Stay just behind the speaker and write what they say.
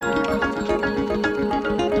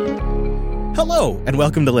Hello, and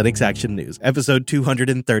welcome to Linux Action News, episode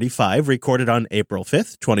 235, recorded on April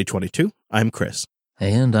 5th, 2022. I'm Chris.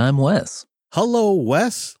 And I'm Wes. Hello,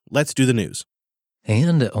 Wes. Let's do the news.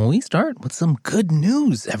 And we start with some good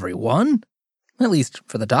news, everyone. At least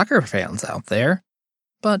for the Docker fans out there.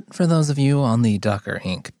 But for those of you on the Docker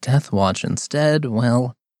Inc. Death Watch instead,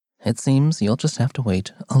 well, it seems you'll just have to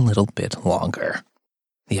wait a little bit longer.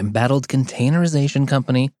 The embattled containerization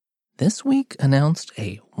company this week announced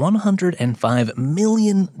a $105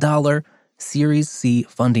 million Series C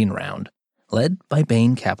funding round, led by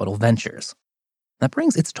Bain Capital Ventures. That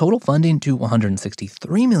brings its total funding to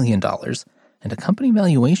 $163 million and a company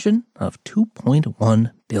valuation of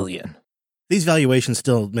 $2.1 billion. These valuations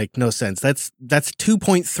still make no sense. That's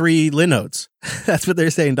 2.3 Linodes. That's what they're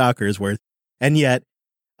saying Docker is worth. And yet,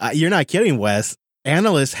 you're not kidding, Wes.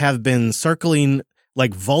 Analysts have been circling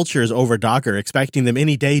like vultures over Docker, expecting them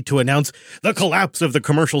any day to announce the collapse of the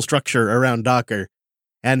commercial structure around Docker.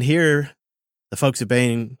 And here, the folks at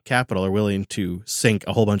Bain Capital are willing to sink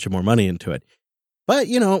a whole bunch of more money into it. But,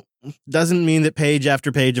 doesn't mean that page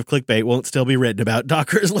after page of clickbait won't still be written about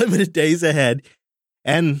Docker's limited days ahead.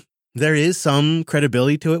 And there is some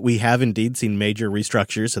credibility to it. We have indeed seen major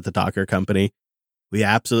restructures at the Docker company. We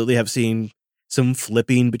absolutely have seen some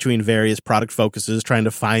flipping between various product focuses, trying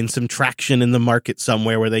to find some traction in the market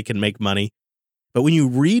somewhere where they can make money. But when you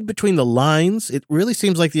read between the lines, it really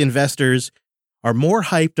seems like the investors are more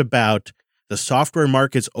hyped about the software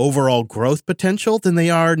market's overall growth potential than they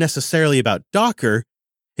are necessarily about Docker,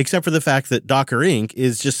 except for the fact that Docker Inc.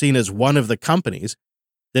 is just seen as one of the companies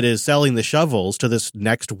that is selling the shovels to this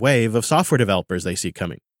next wave of software developers they see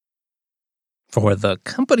coming. For the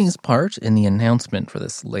company's part in the announcement for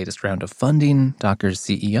this latest round of funding, Docker's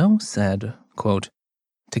CEO said, quote,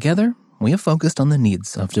 "Together, we have focused on the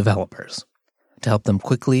needs of developers to help them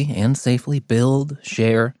quickly and safely build,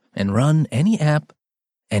 share, and run any app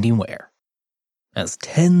anywhere. As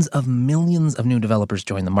tens of millions of new developers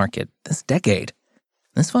join the market this decade,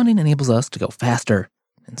 this funding enables us to go faster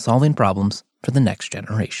in solving problems for the next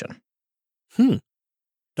generation."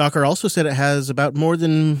 Docker also said it has about more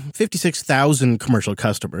than 56,000 commercial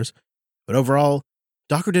customers. But overall,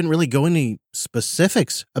 Docker didn't really go into any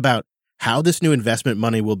specifics about how this new investment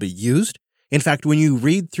money will be used. In fact, when you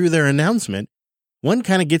read through their announcement, one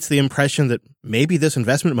kind of gets the impression that maybe this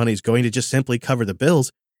investment money is going to just simply cover the bills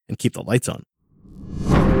and keep the lights on.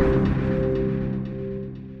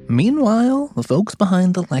 Meanwhile, the folks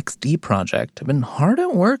behind the LXD project have been hard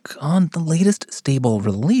at work on the latest stable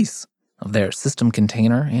release of their system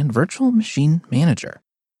container and virtual machine manager.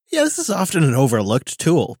 Yeah, this is often an overlooked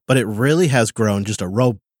tool, but it really has grown just a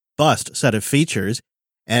robust set of features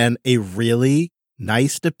and a really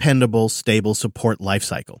nice, dependable, stable support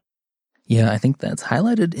lifecycle. Yeah, I think that's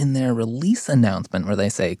highlighted in their release announcement where they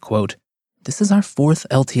say, quote, "This is our 4th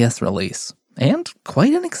LTS release, and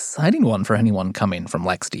quite an exciting one for anyone coming from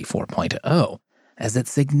LXD 4.0, as it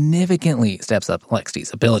significantly steps up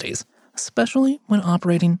LXD's abilities, especially when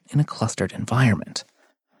operating in a clustered environment.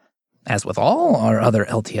 As with all our other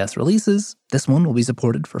LTS releases, this one will be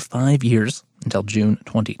supported for 5 years until June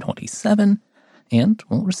 2027, and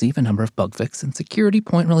will receive a number of bug fix and security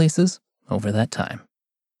point releases over that time."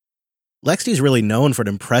 LXD is really known for an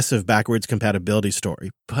impressive backwards compatibility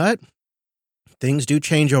story, but things do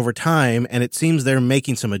change over time, and it seems they're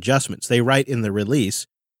making some adjustments. They write in the release,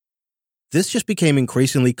 "This just became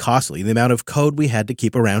increasingly costly, the amount of code we had to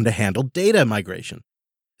keep around to handle data migration.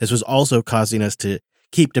 This was also causing us to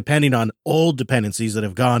keep depending on old dependencies that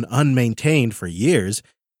have gone unmaintained for years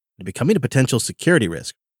and becoming a potential security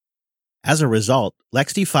risk. As a result,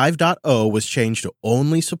 LXD 5.0 was changed to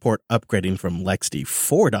only support upgrading from LXD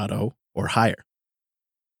 4.0 or higher."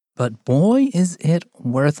 But boy, is it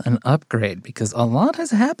worth an upgrade, because a lot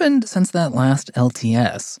has happened since that last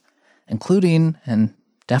LTS, including, and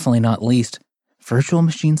definitely not least, virtual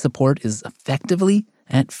machine support is effectively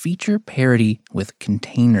at feature parity with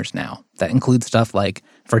containers now. That includes stuff like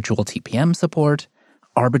virtual TPM support,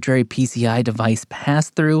 arbitrary PCI device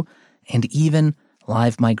pass-through, and even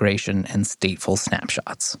live migration and stateful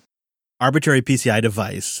snapshots. Arbitrary PCI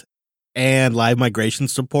device and live migration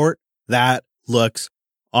support, that looks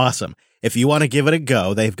awesome. If you want to give it a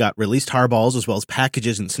go, they've got released tarballs as well as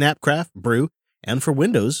packages in Snapcraft, Brew, and for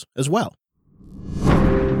Windows as well.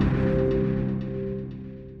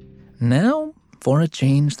 Now, for a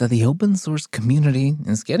change that the open source community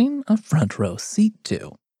is getting a front row seat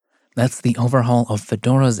to. That's the overhaul of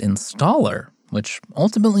Fedora's installer, which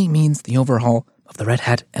ultimately means the overhaul of the Red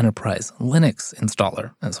Hat Enterprise Linux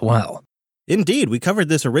installer as well. Indeed, we covered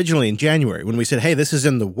this originally in January when we said, hey, this is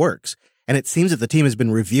in the works. And it seems that the team has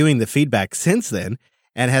been reviewing the feedback since then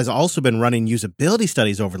and has also been running usability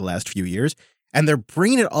studies over the last few years, and they're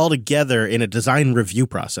bringing it all together in a design review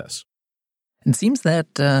process. It seems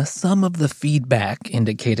that some of the feedback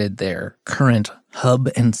indicated their current hub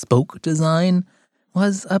and spoke design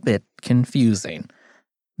was a bit confusing.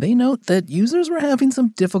 They note that users were having some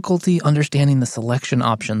difficulty understanding the selection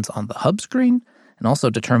options on the hub screen and also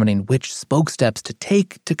determining which spoke steps to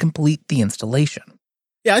take to complete the installation.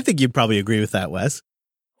 Yeah, I think you'd probably agree with that, Wes.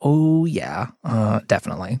 Oh, yeah,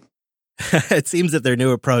 definitely. It seems that their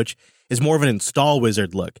new approach is more of an install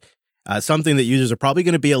wizard look, something that users are probably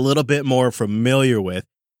going to be a little bit more familiar with.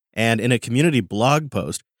 And in a community blog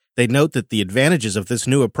post, they note that the advantages of this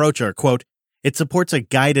new approach are, quote, it supports a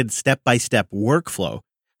guided step-by-step workflow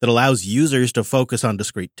that allows users to focus on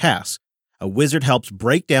discrete tasks. A wizard helps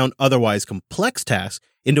break down otherwise complex tasks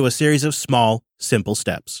into a series of small, simple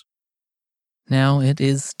steps. Now, it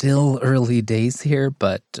is still early days here,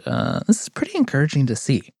 but this is pretty encouraging to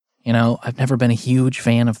see. You know, I've never been a huge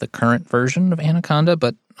fan of the current version of Anaconda,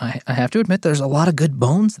 but I have to admit there's a lot of good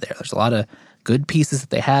bones there. There's a lot of good pieces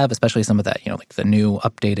that they have, especially some of that, like the new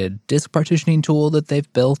updated disk partitioning tool that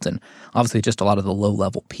they've built, and obviously just a lot of the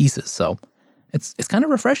low-level pieces. So it's kind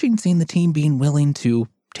of refreshing seeing the team being willing to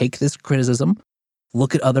take this criticism,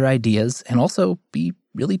 look at other ideas, and also be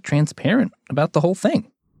really transparent about the whole thing.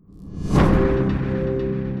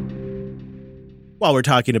 While we're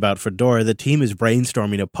talking about Fedora, the team is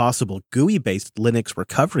brainstorming a possible GUI-based Linux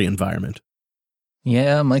recovery environment.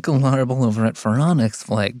 Yeah, Michael Larable over at Phoronix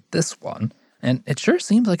flagged this one, and it sure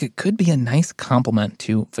seems like it could be a nice complement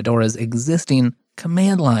to Fedora's existing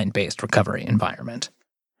command line-based recovery environment.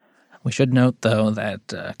 We should note, though,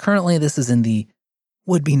 that currently this is in the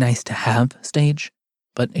would-be-nice-to-have stage,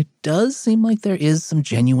 but it does seem like there is some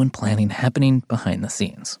genuine planning happening behind the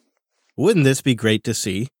scenes. Wouldn't this be great to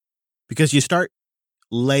see? Because you start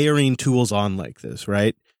layering tools on like this,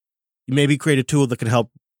 right? You maybe create a tool that can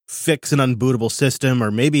help fix an unbootable system,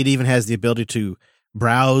 or maybe it even has the ability to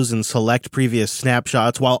browse and select previous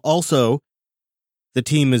snapshots, while also the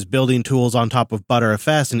team is building tools on top of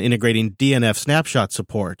Btrfs and integrating DNF snapshot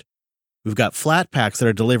support. We've got Flatpaks that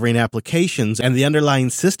are delivering applications, and the underlying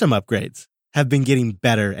system upgrades have been getting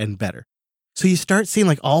better and better. So you start seeing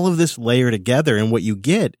like all of this layer together, and what you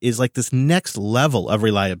get is like this next level of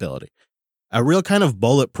reliability. A real kind of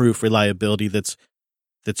bulletproof reliability that's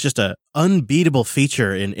just an unbeatable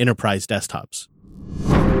feature in enterprise desktops.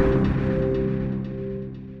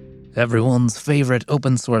 Everyone's favorite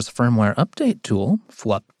open source firmware update tool,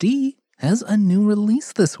 FlupD, has a new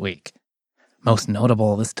release this week. Most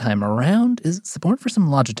notable this time around is support for some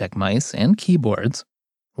Logitech mice and keyboards,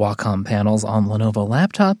 Wacom panels on Lenovo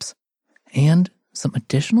laptops, and some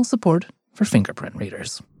additional support for fingerprint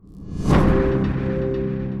readers.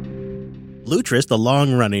 Lutris, the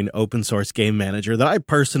long-running open-source game manager that I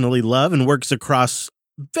personally love and works across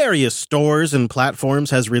various stores and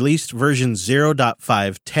platforms, has released version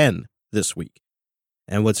 0.510 this week.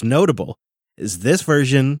 And what's notable is this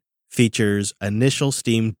version features initial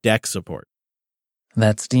Steam Deck support.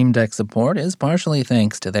 That Steam Deck support is partially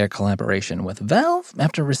thanks to their collaboration with Valve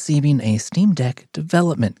after receiving a Steam Deck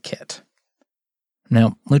development kit.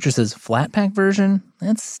 Now, Lutris's Flatpak version,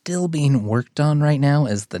 that's still being worked on right now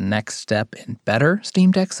as the next step in better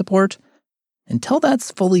Steam Deck support. Until that's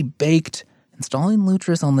fully baked, installing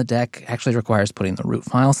Lutris on the deck actually requires putting the root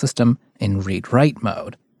file system in read-write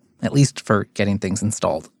mode, at least for getting things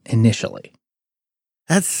installed initially.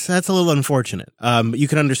 That's a little unfortunate. You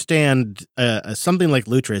can understand something like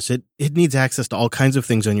Lutris, it needs access to all kinds of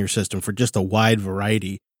things on your system for just a wide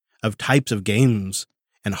variety of types of games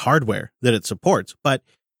and hardware that it supports. But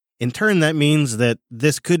in turn, that means that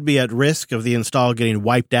this could be at risk of the install getting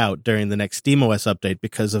wiped out during the next SteamOS update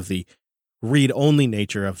because of the read-only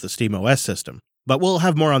nature of the SteamOS system. But we'll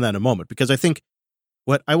have more on that in a moment, because I think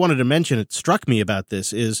what I wanted to mention, it struck me about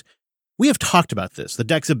this, is we have talked about this, the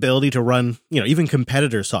deck's ability to run, even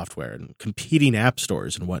competitor software and competing app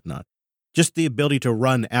stores and whatnot. Just the ability to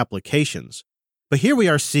run applications. But here we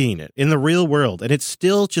are seeing it in the real world, and it's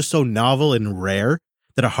still just so novel and rare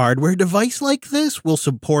that a hardware device like this will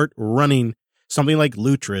support running something like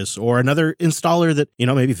Lutris or another installer that,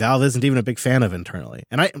 maybe Valve isn't even a big fan of internally.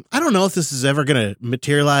 And I don't know if this is ever going to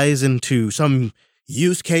materialize into some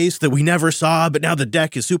use case that we never saw, but now the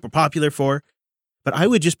deck is super popular for. But I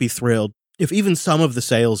would just be thrilled if even some of the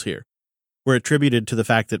sales here were attributed to the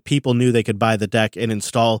fact that people knew they could buy the deck and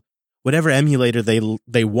install whatever emulator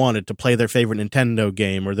they wanted to play their favorite Nintendo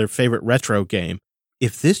game or their favorite retro game.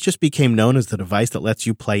 If this just became known as the device that lets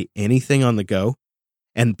you play anything on the go,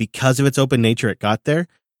 and because of its open nature it got there,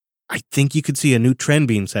 I think you could see a new trend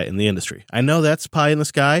being set in the industry. I know that's pie in the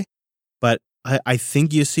sky, but I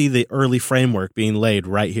think you see the early framework being laid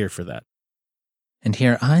right here for that. And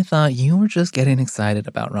here I thought you were just getting excited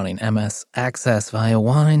about running MS Access via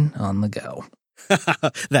Wine on the go.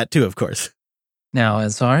 That too, of course. Now,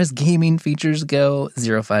 as far as gaming features go,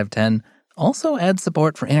 0510 also adds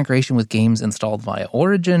support for integration with games installed via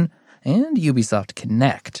Origin and Ubisoft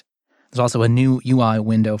Connect. There's also a new UI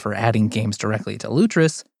window for adding games directly to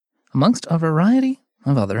Lutris, amongst a variety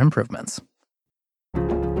of other improvements.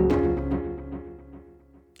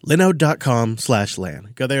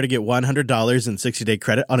 Linode.com/LAN. Go there to get $100 in 60-day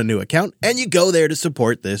credit on a new account, and you go there to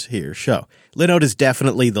support this here show. Linode is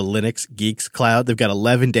definitely the Linux geeks cloud. They've got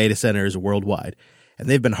 11 data centers worldwide, and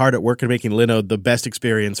they've been hard at work at making Linode the best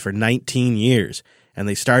experience for 19 years. And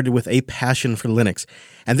they started with a passion for Linux.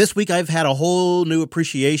 And this week I've had a whole new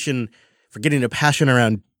appreciation for getting a passion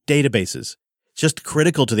around databases. It's just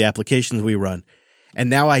critical to the applications we run. And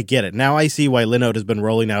now I get it. Now I see why Linode has been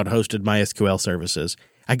rolling out hosted MySQL services.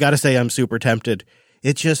 I got to say I'm super tempted.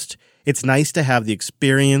 It's nice to have the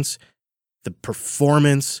experience, the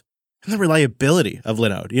performance, and the reliability of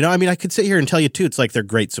Linode. You know, I mean, I could sit here and tell you too, it's like they're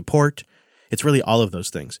great support. It's really all of those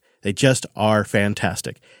things. They just are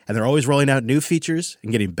fantastic. And they're always rolling out new features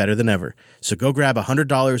and getting better than ever. So go grab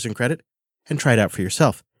 $100 in credit and try it out for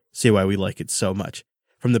yourself. See why we like it so much.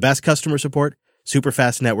 From the best customer support, super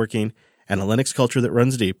fast networking, and a Linux culture that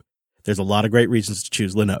runs deep, there's a lot of great reasons to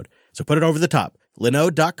choose Linode. So put it over the top.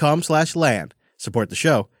 Linode.com/LAN. Support the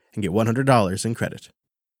show and get $100 in credit.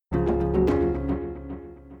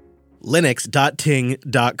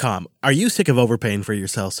 Linux.ting.com. Are you sick of overpaying for your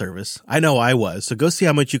cell service? I know I was, so go see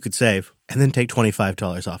how much you could save and then take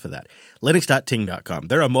 $25 off of that. Linux.ting.com.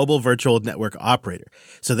 They're a mobile virtual network operator,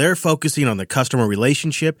 so they're focusing on the customer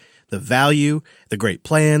relationship, the value, the great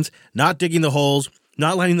plans, not digging the holes,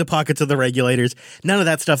 not lining the pockets of the regulators, none of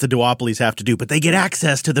that stuff the duopolies have to do, but they get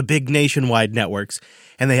access to the big nationwide networks,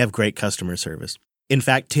 and they have great customer service. In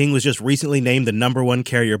fact, Ting was just recently named the #1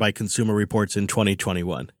 carrier by Consumer Reports in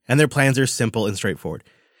 2021, and their plans are simple and straightforward.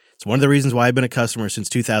 It's one of the reasons why I've been a customer since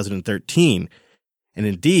 2013, and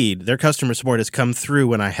indeed, their customer support has come through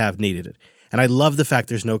when I have needed it. And I love the fact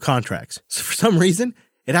there's no contracts. So for some reason,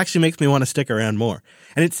 it actually makes me want to stick around more.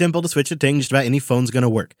 And it's simple to switch to Ting. Just about any phone's going to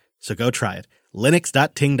work. So go try it.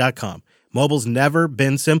 Linux.ting.com. Mobile's never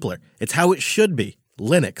been simpler. It's how it should be.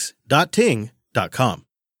 Linux.ting.com.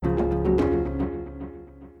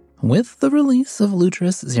 With the release of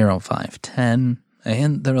Lutris 0510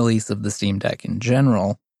 and the release of the Steam Deck in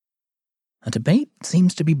general, a debate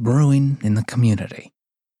seems to be brewing in the community.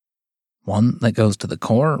 One that goes to the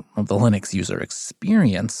core of the Linux user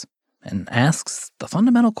experience and asks the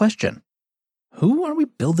fundamental question, who are we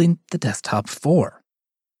building the desktop for?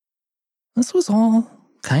 This was all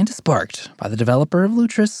kind of sparked by the developer of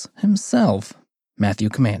Lutris himself, Matthew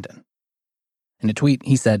Commandon. In a tweet,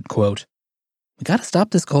 he said, quote, "We gotta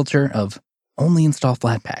stop this culture of only install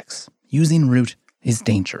Flatpaks. Using root is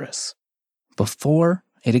dangerous before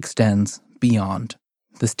it extends beyond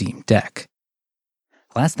the Steam Deck.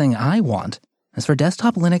 Last thing I want is for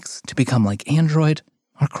desktop Linux to become like Android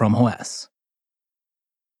or Chrome OS."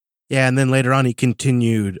 Yeah, and then later on he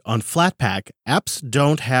continued, on Flatpak, apps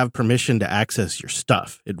don't have permission to access your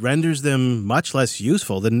stuff. It renders them much less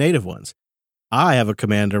useful than native ones. I have a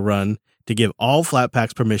command to run to give all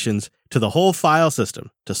Flatpaks permissions to the whole file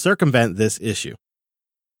system to circumvent this issue.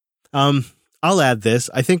 I'll add this.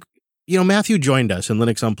 I think, Matthew joined us in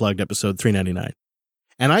Linux Unplugged episode 399,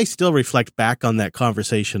 and I still reflect back on that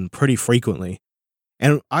conversation pretty frequently.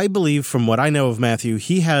 And I believe from what I know of Matthew,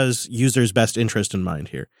 he has users' best interest in mind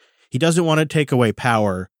here. He doesn't want to take away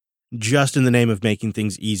power just in the name of making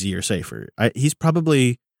things easier or safer. He's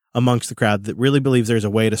probably amongst the crowd that really believes there's a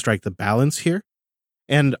way to strike the balance here.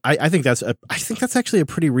 And I think that's actually a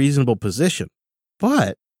pretty reasonable position.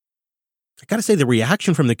 But I got to say the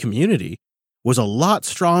reaction from the community was a lot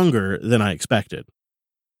stronger than I expected.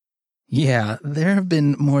 Yeah, there have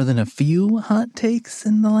been more than a few hot takes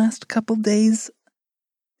in the last couple days.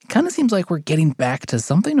 It kind of seems like we're getting back to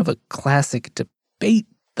something of a classic debate,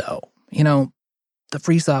 though. The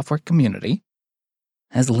free software community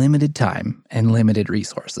has limited time and limited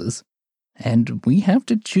resources, and we have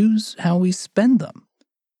to choose how we spend them.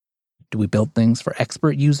 Do we build things for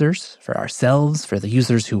expert users, for ourselves, for the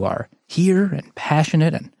users who are here and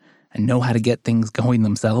passionate and know how to get things going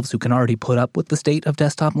themselves, who can already put up with the state of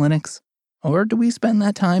desktop Linux? Or do we spend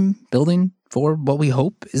that time building for what we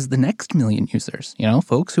hope is the next million users?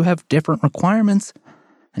 Folks who have different requirements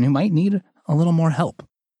and who might need a little more help.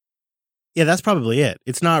 Yeah, that's probably it.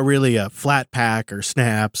 It's not really a Flatpak or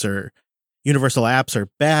Snaps or Universal Apps or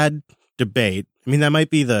bad debate. I mean, that might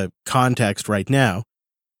be the context right now.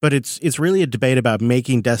 But it's really a debate about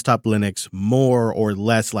making desktop Linux more or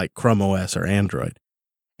less like Chrome OS or Android.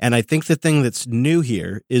 And I think the thing that's new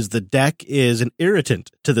here is the deck is an irritant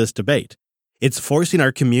to this debate. It's forcing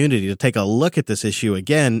our community to take a look at this issue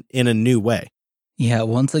again in a new way. Yeah,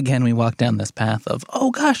 once again, we walk down this path of,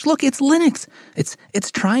 oh gosh, look, it's Linux.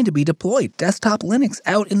 It's trying to be deployed, desktop Linux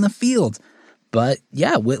out in the field. But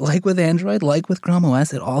yeah, like with Android, like with Chrome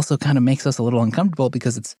OS, it also kind of makes us a little uncomfortable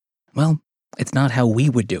because it's not how we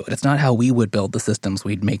would do it. It's not how we would build the systems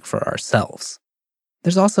we'd make for ourselves.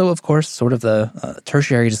 There's also, of course, sort of the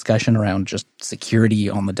tertiary discussion around just security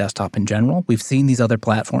on the desktop in general. We've seen these other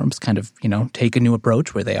platforms kind of, take a new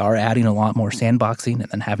approach where they are adding a lot more sandboxing and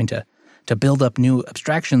then having to build up new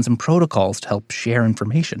abstractions and protocols to help share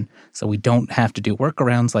information so we don't have to do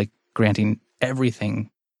workarounds like granting everything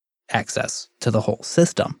access to the whole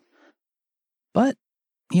system. But,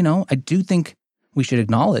 I do think we should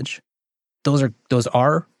acknowledge those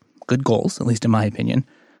are good goals, at least in my opinion.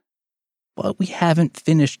 But we haven't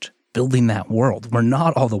finished building that world. We're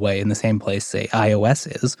not all the way in the same place, say,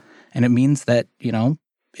 iOS is. And it means that,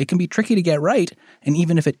 it can be tricky to get right. And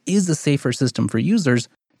even if it is a safer system for users,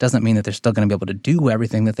 doesn't mean that they're still going to be able to do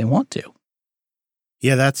everything that they want to.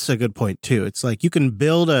 Yeah, that's a good point, too. It's like you can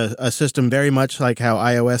build a system very much like how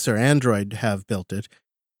iOS or Android have built it.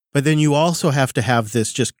 But then you also have to have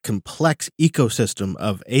this just complex ecosystem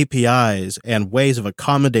of APIs and ways of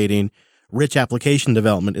accommodating rich application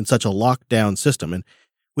development in such a locked-down system. And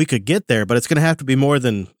we could get there, but it's going to have to be more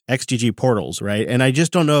than XGG portals, right? And I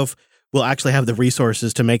just don't know if we'll actually have the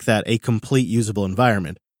resources to make that a complete usable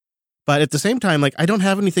environment. But at the same time, I don't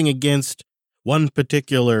have anything against one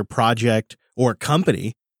particular project or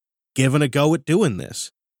company giving a go at doing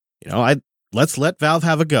this. Let's let Valve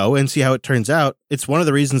have a go and see how it turns out. It's one of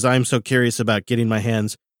the reasons I'm so curious about getting my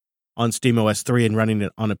hands on SteamOS 3 and running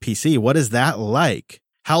it on a PC. What is that like?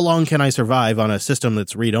 How long can I survive on a system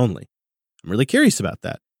that's read-only? I'm really curious about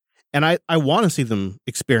that. And I want to see them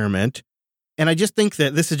experiment. And I just think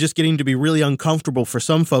that this is just getting to be really uncomfortable for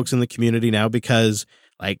some folks in the community now because,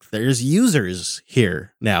 there's users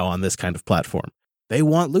here now on this kind of platform. They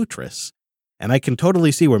want Lutris. And I can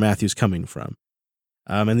totally see where Matthew's coming from.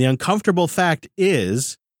 And the uncomfortable fact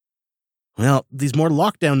is, these more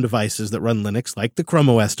lockdown devices that run Linux, like the Chrome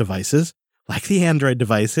OS devices, like the Android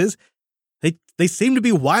devices, they seem to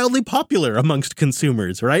be wildly popular amongst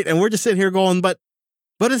consumers, right? And we're just sitting here going, but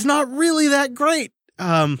it's not really that great.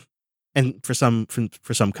 And for some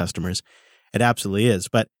customers, it absolutely is.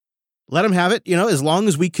 But let them have it. As long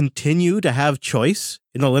as we continue to have choice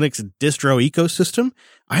in the Linux distro ecosystem,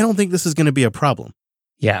 I don't think this is going to be a problem.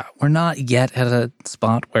 Yeah, we're not yet at a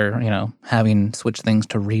spot where, having switched things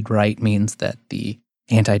to read-write means that the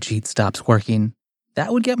anti-cheat stops working.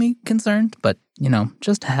 That would get me concerned, but,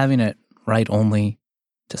 just having it write-only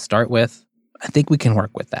to start with, I think we can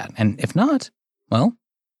work with that. And if not, you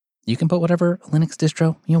can put whatever Linux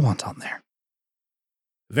distro you want on there.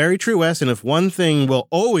 Very true, Wes. And if one thing will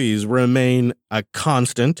always remain a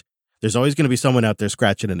constant, there's always going to be someone out there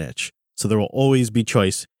scratching an itch. So there will always be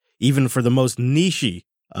choice, even for the most niche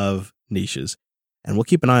of niches. And we'll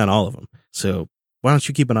keep an eye on all of them. So why don't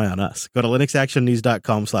you keep an eye on us? Go to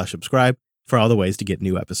linuxactionnews.com/subscribe for all the ways to get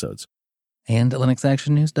new episodes. And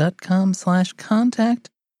linuxactionnews.com/contact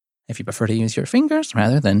if you prefer to use your fingers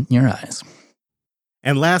rather than your eyes.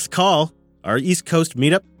 And last call, our East Coast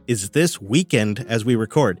meetup is this weekend as we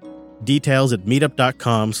record. Details at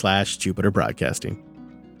meetup.com/Jupiter Broadcasting.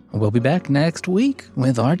 We'll be back next week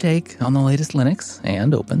with our take on the latest Linux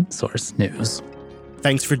and open source news.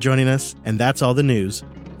 Thanks for joining us, and that's all the news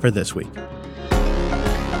for this week.